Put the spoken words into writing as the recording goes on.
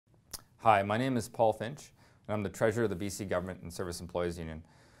Hi, my name is Paul Finch, and I'm the Treasurer of the BC Government and Service Employees Union.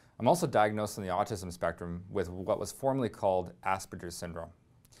 I'm also diagnosed on the autism spectrum with what was formerly called Asperger's syndrome.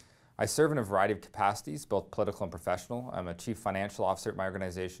 I serve in a variety of capacities, both political and professional. I'm a Chief Financial Officer at my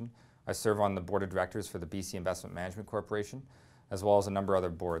organization. I serve on the Board of Directors for the BC Investment Management Corporation, as well as a number of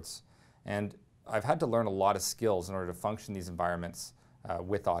other boards. And I've had to learn a lot of skills in order to function in these environments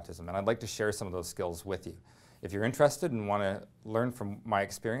with autism, and I'd like to share some of those skills with you. If you're interested and want to learn from my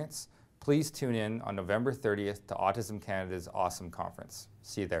experience, please tune in on November 30th to Autism Canada's Awesome Conference.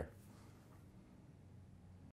 See you there.